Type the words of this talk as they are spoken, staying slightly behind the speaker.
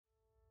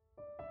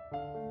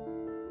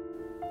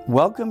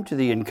Welcome to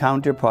the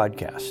Encounter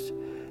podcast,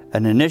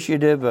 an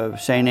initiative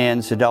of St.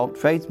 Anne's Adult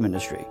Faith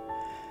Ministry.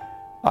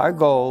 Our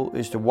goal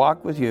is to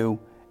walk with you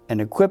and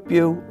equip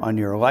you on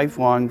your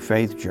lifelong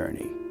faith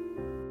journey.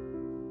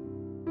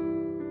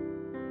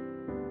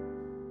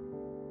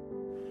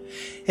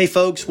 Hey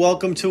folks,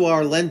 welcome to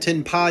our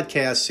Lenten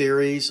podcast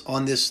series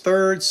on this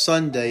third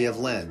Sunday of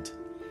Lent.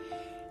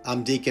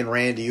 I'm Deacon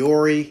Randy,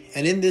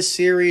 and in this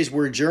series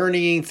we're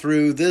journeying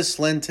through this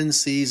Lenten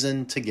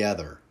season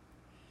together.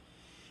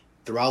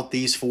 Throughout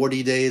these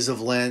 40 days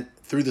of Lent,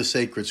 through the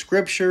sacred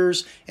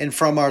scriptures and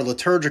from our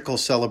liturgical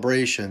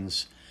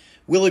celebrations,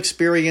 we'll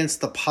experience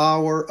the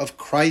power of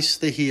Christ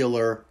the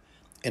Healer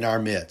in our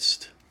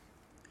midst.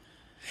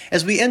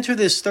 As we enter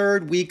this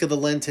third week of the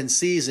Lenten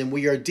season,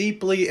 we are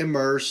deeply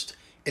immersed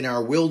in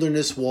our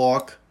wilderness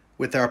walk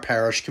with our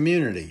parish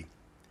community.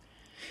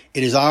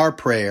 It is our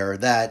prayer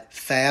that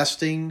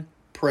fasting,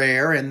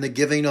 prayer, and the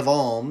giving of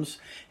alms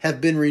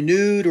have been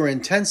renewed or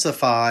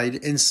intensified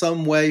in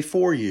some way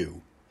for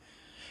you,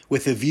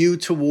 with a view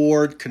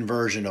toward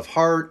conversion of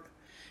heart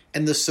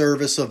and the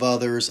service of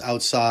others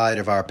outside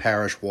of our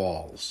parish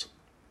walls.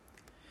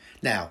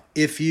 Now,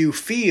 if you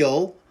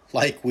feel,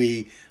 like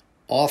we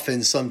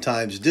often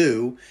sometimes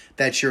do,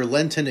 that your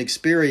Lenten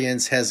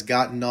experience has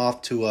gotten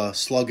off to a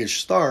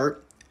sluggish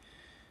start,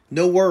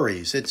 no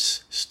worries,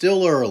 it's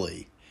still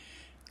early.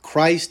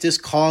 Christ is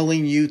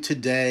calling you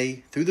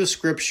today through the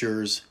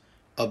scriptures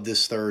of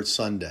this third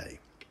Sunday.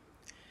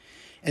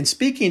 And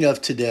speaking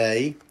of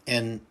today,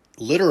 and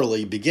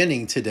literally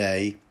beginning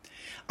today,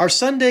 our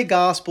Sunday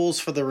Gospels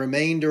for the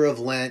remainder of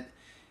Lent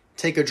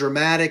take a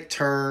dramatic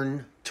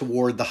turn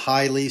toward the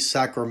highly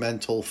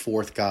sacramental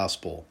fourth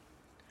Gospel.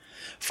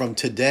 From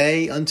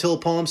today until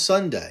Palm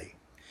Sunday,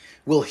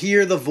 we'll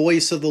hear the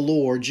voice of the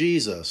Lord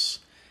Jesus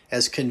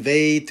as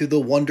conveyed through the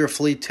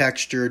wonderfully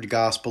textured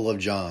Gospel of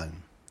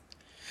John.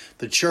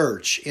 The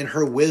Church, in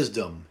her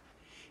wisdom,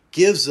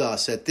 gives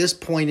us at this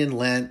point in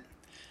Lent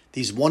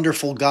these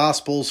wonderful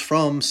Gospels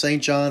from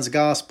St. John's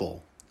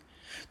Gospel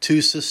to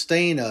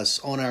sustain us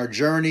on our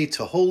journey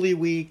to Holy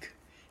Week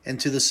and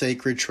to the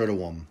Sacred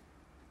Triduum.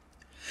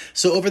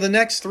 So over the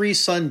next 3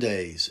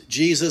 Sundays,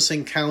 Jesus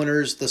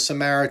encounters the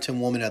Samaritan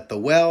woman at the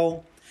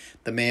well,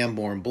 the man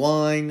born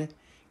blind,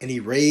 and he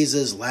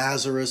raises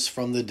Lazarus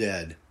from the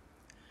dead.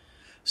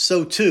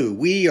 So too,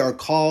 we are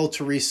called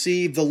to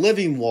receive the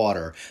living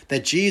water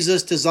that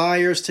Jesus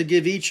desires to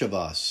give each of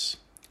us.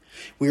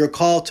 We are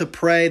called to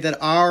pray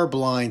that our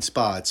blind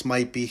spots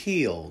might be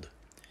healed.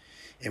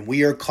 And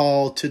we are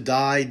called to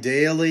die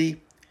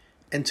daily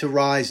and to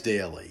rise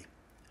daily.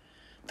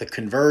 The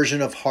conversion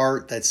of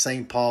heart that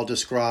St. Paul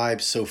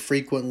describes so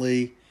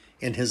frequently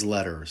in his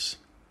letters.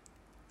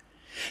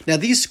 Now,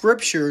 these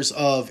scriptures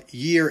of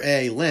Year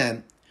A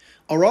Lent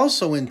are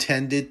also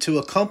intended to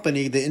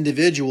accompany the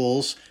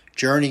individuals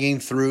journeying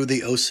through the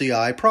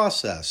OCI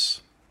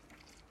process.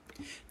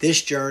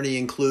 This journey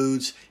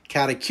includes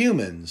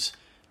catechumens,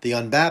 the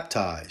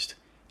unbaptized,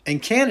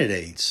 and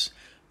candidates,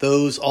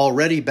 those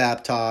already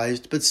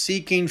baptized but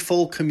seeking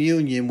full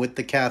communion with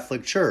the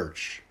Catholic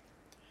Church.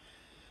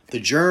 The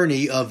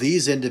journey of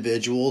these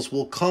individuals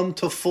will come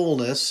to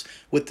fullness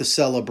with the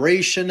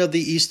celebration of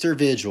the Easter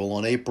Vigil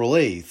on April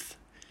 8th,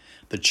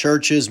 the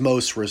Church's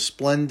most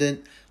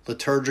resplendent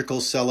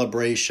liturgical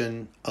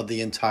celebration of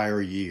the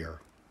entire year.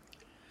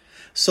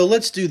 So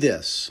let's do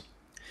this.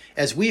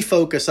 As we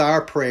focus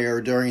our prayer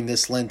during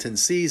this Lenten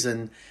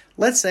season,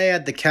 let's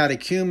add the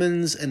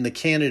catechumens and the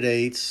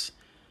candidates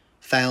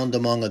found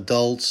among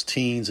adults,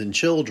 teens, and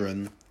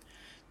children,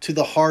 to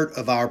the heart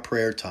of our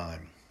prayer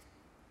time.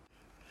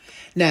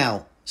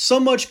 Now, so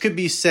much could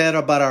be said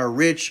about our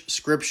rich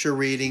scripture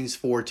readings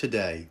for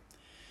today,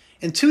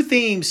 and 2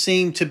 themes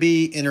seem to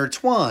be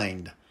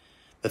intertwined: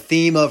 the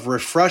theme of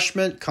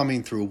refreshment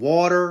coming through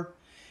water,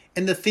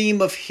 and the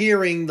theme of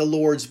hearing the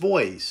Lord's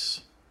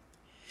voice.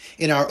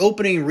 In our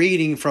opening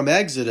reading from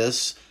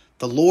Exodus,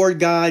 the Lord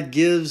God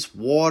gives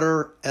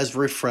water as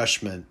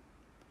refreshment,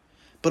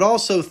 but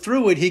also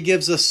through it he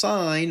gives a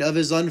sign of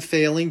his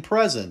unfailing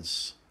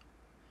presence.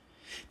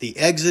 The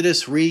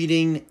Exodus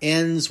reading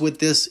ends with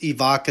this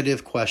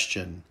evocative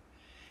question: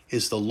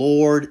 is the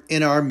Lord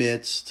in our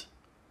midst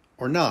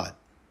or not?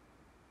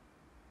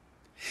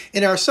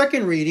 In our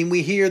second reading,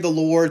 we hear the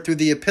Lord through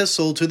the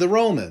epistle to the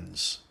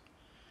Romans.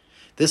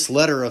 This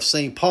letter of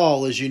St.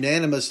 Paul is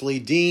unanimously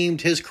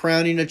deemed his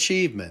crowning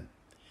achievement.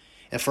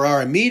 And for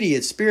our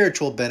immediate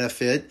spiritual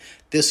benefit,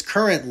 this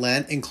current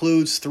Lent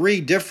includes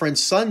 3 different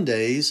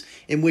Sundays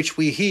in which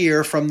we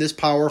hear from this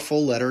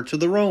powerful letter to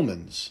the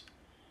Romans.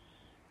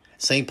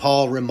 St.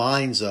 Paul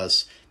reminds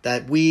us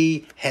that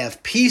we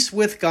have peace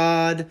with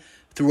God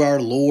through our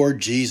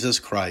Lord Jesus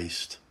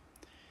Christ.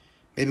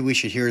 Maybe we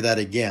should hear that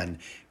again.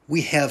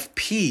 We have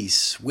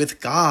peace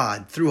with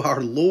God through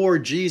our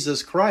Lord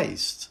Jesus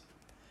Christ.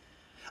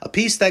 A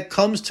peace that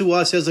comes to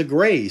us as a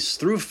grace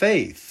through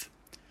faith.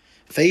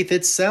 Faith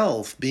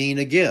itself being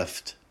a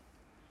gift.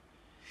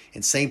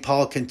 And St.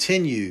 Paul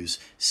continues,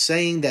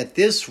 saying that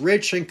this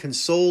rich and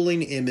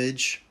consoling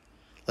image,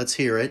 let's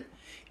hear it,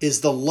 is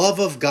the love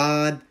of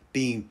God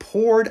being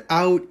poured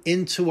out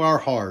into our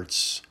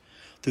hearts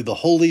through the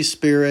Holy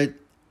Spirit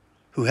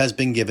who has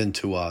been given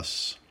to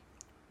us.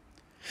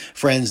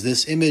 Friends,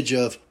 this image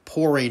of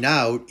pouring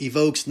out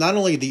evokes not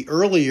only the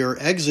earlier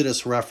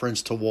Exodus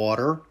reference to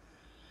water,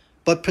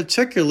 but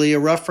particularly a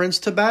reference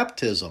to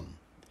baptism,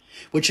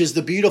 which is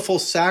the beautiful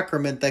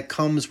sacrament that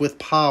comes with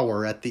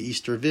power at the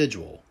Easter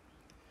Vigil.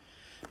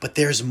 But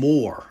there's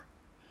more.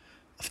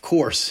 Of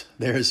course,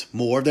 there's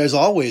more. There's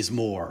always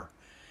more.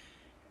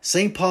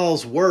 St.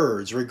 Paul's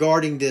words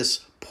regarding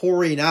this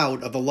pouring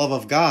out of the love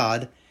of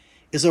God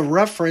is a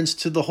reference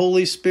to the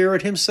Holy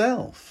Spirit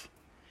himself.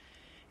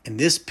 And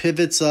this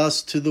pivots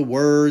us to the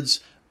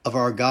words of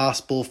our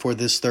gospel for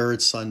this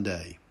third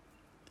Sunday.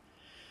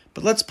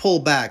 But let's pull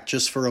back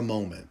just for a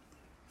moment.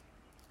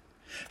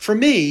 For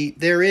me,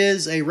 there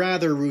is a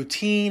rather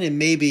routine and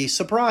maybe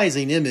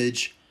surprising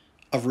image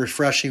of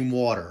refreshing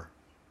water.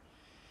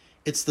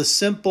 It's the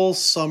simple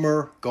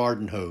summer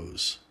garden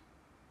hose.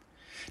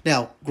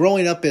 Now,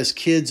 growing up as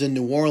kids in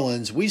New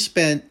Orleans, we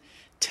spent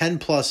 10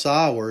 plus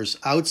hours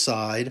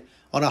outside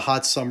on a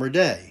hot summer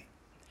day.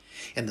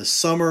 And the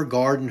summer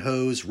garden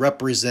hose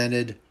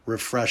represented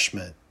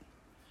refreshment,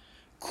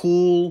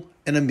 cool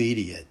and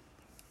immediate.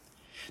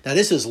 Now,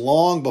 this is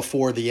long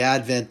before the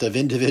advent of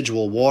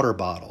individual water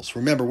bottles.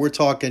 Remember, we're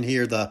talking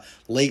here the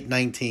late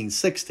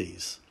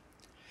 1960s.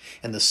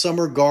 And the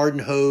summer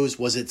garden hose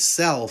was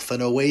itself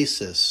an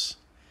oasis,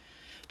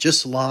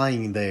 just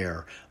lying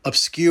there,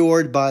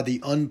 obscured by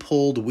the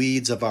unpulled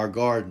weeds of our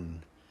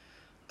garden,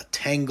 a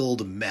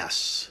tangled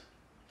mess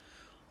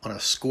on a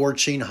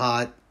scorching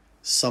hot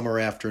summer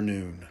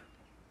afternoon.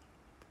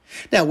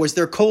 Now, was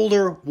there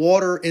colder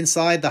water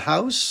inside the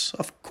house?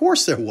 Of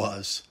course there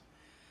was.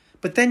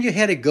 But then you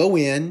had to go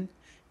in,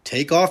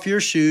 take off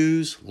your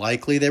shoes,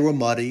 likely they were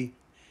muddy,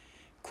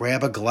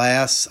 grab a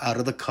glass out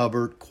of the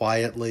cupboard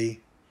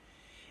quietly,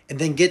 and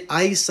then get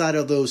ice out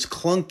of those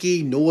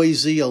clunky,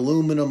 noisy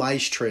aluminum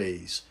ice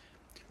trays.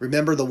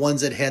 Remember the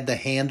ones that had the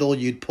handle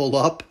you'd pull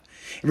up?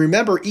 And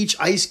remember, each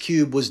ice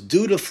cube was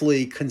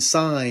dutifully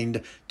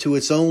consigned to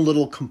its own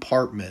little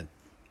compartment.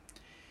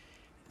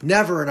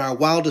 Never in our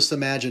wildest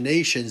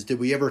imaginations did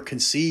we ever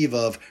conceive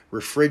of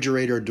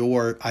refrigerator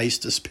door ice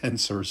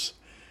dispensers.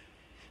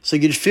 So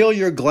you'd fill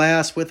your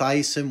glass with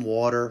ice and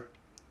water.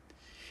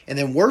 And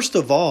then worst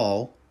of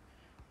all,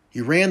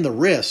 you ran the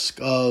risk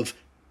of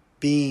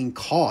being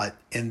caught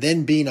and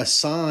then being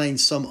assigned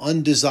some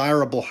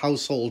undesirable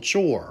household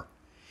chore,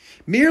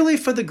 merely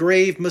for the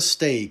grave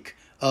mistake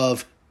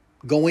of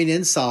going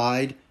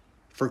inside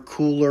for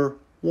cooler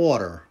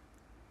water.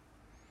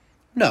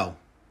 No.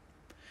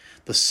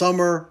 The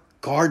summer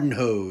garden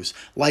hose,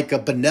 like a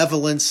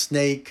benevolent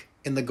snake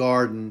in the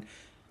garden,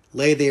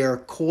 lay there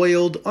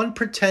coiled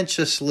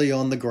unpretentiously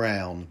on the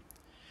ground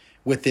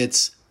with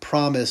its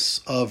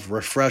promise of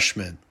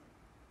refreshment.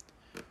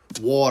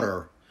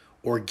 Water,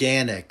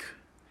 organic,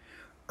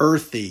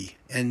 earthy,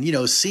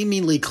 and,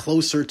 seemingly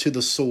closer to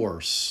the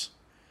source.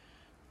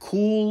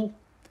 Cool,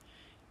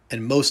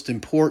 and most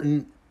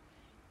important,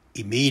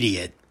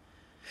 immediate.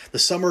 The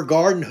summer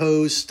garden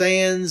hose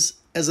stands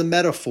as a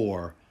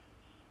metaphor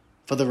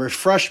for the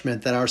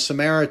refreshment that our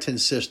Samaritan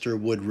sister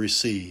would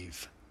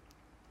receive.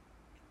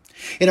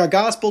 In our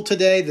gospel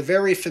today, the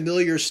very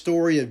familiar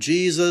story of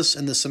Jesus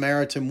and the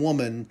Samaritan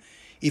woman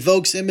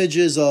evokes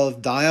images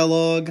of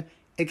dialogue,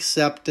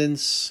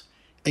 acceptance,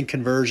 and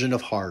conversion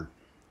of heart.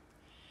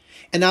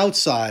 An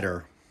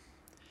outsider,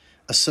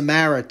 a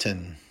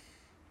Samaritan,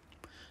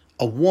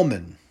 a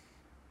woman.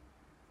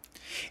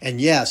 And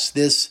yes,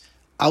 this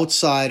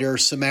outsider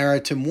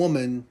Samaritan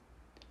woman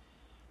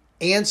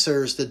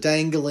answers the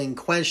dangling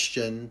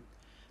question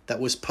that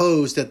was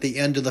posed at the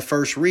end of the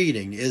first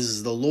reading.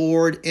 Is the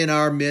Lord in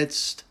our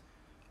midst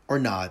or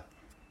not?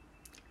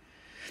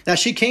 Now,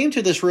 she came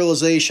to this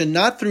realization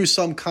not through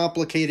some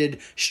complicated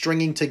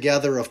stringing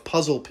together of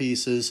puzzle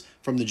pieces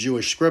from the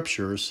Jewish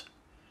scriptures,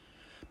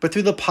 but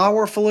through the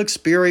powerful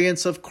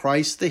experience of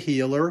Christ the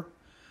healer,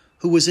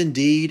 who was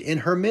indeed in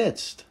her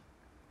midst,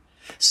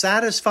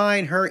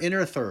 satisfying her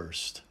inner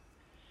thirst,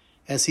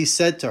 as he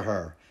said to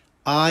her,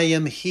 I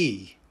am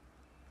he,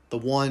 the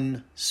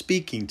one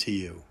speaking to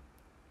you.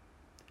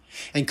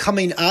 And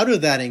coming out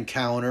of that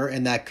encounter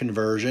and that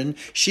conversion,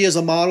 she is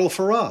a model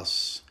for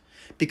us,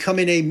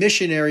 becoming a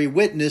missionary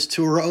witness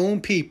to her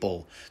own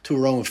people, to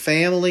her own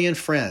family and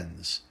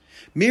friends,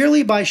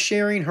 merely by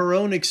sharing her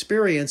own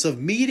experience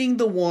of meeting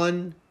the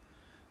one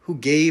who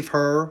gave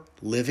her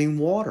living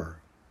water.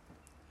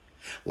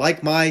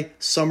 Like my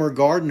summer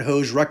garden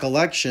hose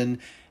recollection,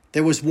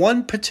 there was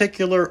one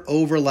particular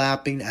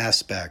overlapping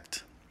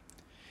aspect: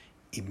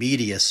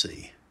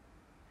 immediacy.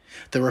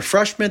 The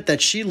refreshment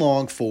that she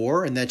longed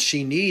for and that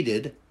she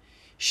needed,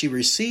 she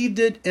received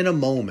it in a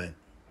moment.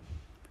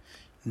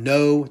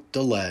 No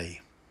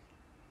delay.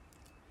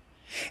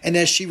 And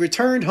as she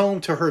returned home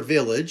to her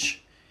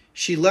village,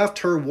 she left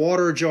her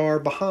water jar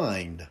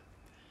behind,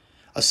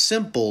 a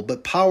simple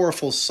but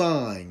powerful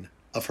sign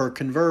of her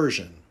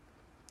conversion.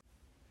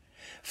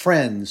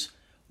 Friends,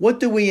 what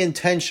do we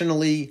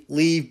intentionally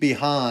leave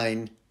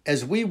behind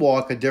as we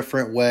walk a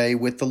different way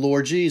with the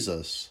Lord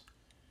Jesus.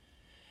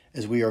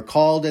 As we are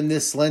called in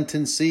this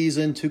Lenten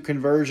season to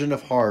conversion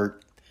of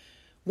heart,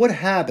 what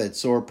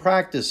habits or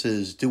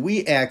practices do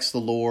we ask the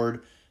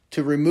Lord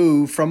to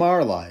remove from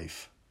our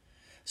life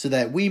so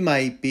that we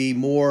might be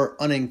more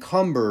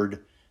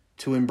unencumbered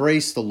to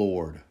embrace the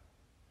Lord?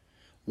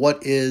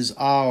 What is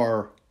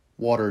our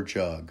water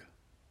jug?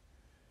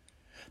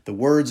 The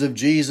words of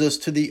Jesus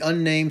to the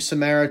unnamed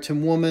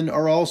Samaritan woman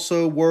are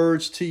also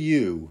words to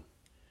you.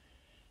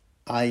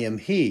 I am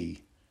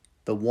He,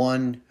 the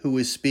one who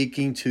is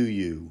speaking to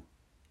you.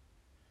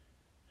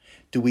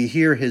 Do we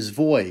hear His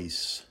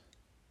voice?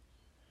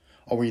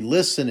 Are we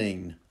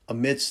listening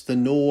amidst the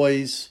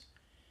noise,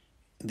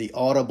 the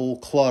audible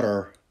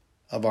clutter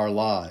of our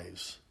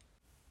lives?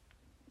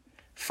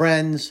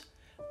 Friends,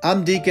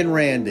 I'm Deacon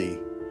Randy,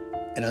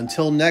 and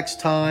until next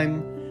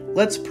time,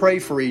 let's pray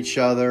for each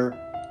other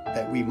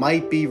that we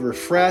might be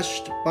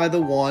refreshed by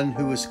the one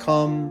who has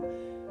come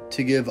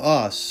to give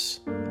us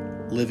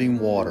living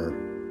water.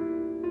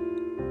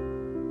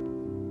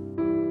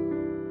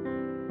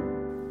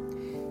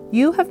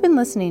 You have been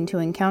listening to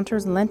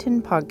Encounter's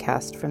Lenten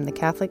podcast from the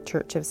Catholic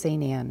Church of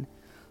St. Anne.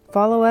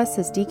 Follow us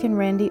as Deacon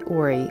Randy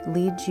Ori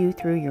leads you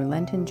through your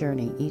Lenten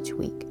journey each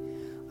week.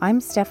 I'm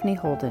Stephanie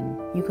Holden.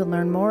 You can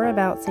learn more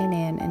about St.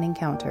 Anne and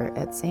Encounter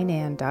at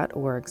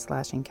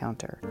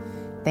santanne.org/encounter.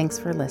 Thanks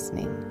for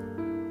listening.